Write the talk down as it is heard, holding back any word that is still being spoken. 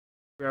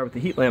We are with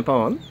the heat lamp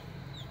on.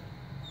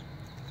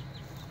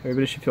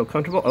 Everybody should feel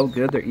comfortable. Oh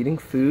good, they're eating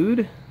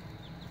food.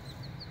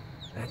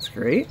 That's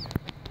great.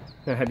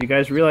 Now have you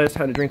guys realized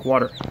how to drink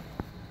water?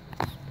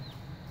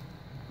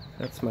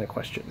 That's my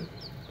question.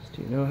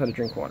 Do you know how to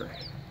drink water?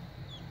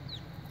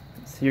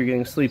 See, you're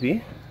getting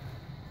sleepy.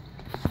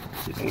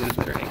 Let's see if I can get a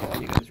better angle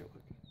on you guys real quick.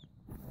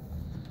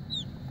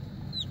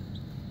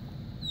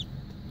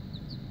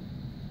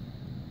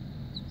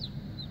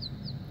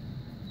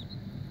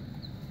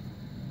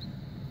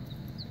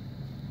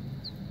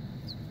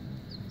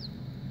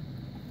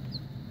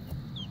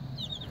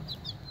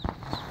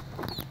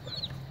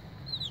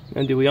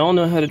 And do we all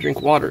know how to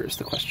drink water is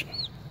the question.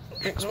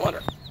 Drinks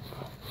water.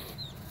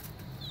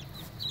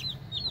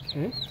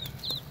 Okay.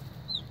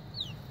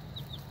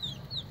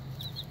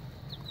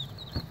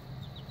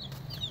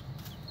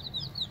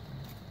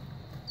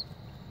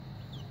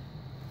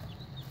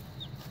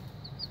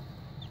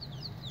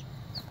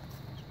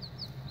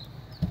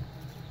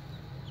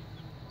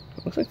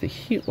 Looks like the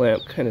heat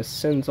lamp kind of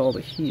sends all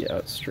the heat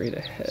out straight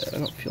ahead. I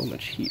don't feel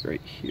much heat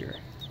right here.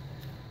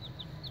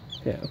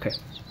 Yeah, okay.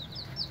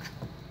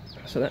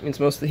 So that means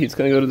most of the heat's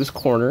going to go to this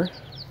corner.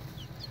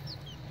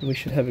 And we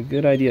should have a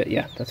good idea.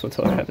 Yeah, that's what's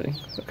happening.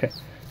 Okay.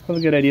 We'll have a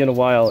good idea in a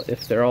while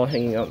if they're all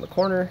hanging out in the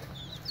corner,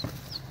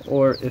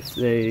 or if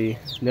they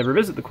never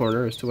visit the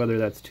corner as to whether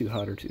that's too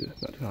hot or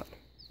not too hot.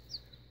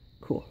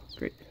 Cool,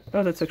 great.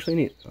 Oh, that's actually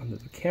neat. On the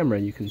camera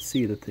you can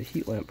see that the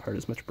heat lamp part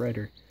is much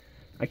brighter.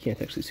 I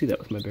can't actually see that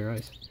with my bare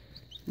eyes.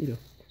 You do.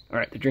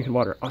 Alright, they're drinking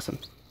water. Awesome.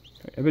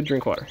 Alright, everybody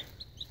drink water.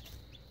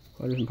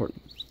 Water is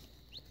important.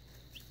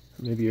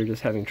 Or maybe you're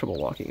just having trouble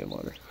walking in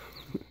water.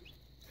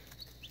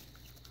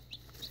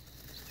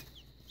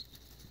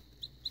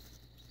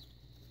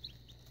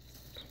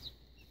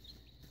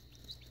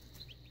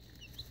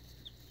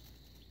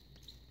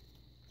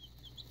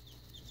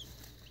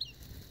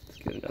 Let's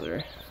get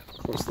another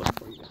close look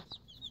for you guys.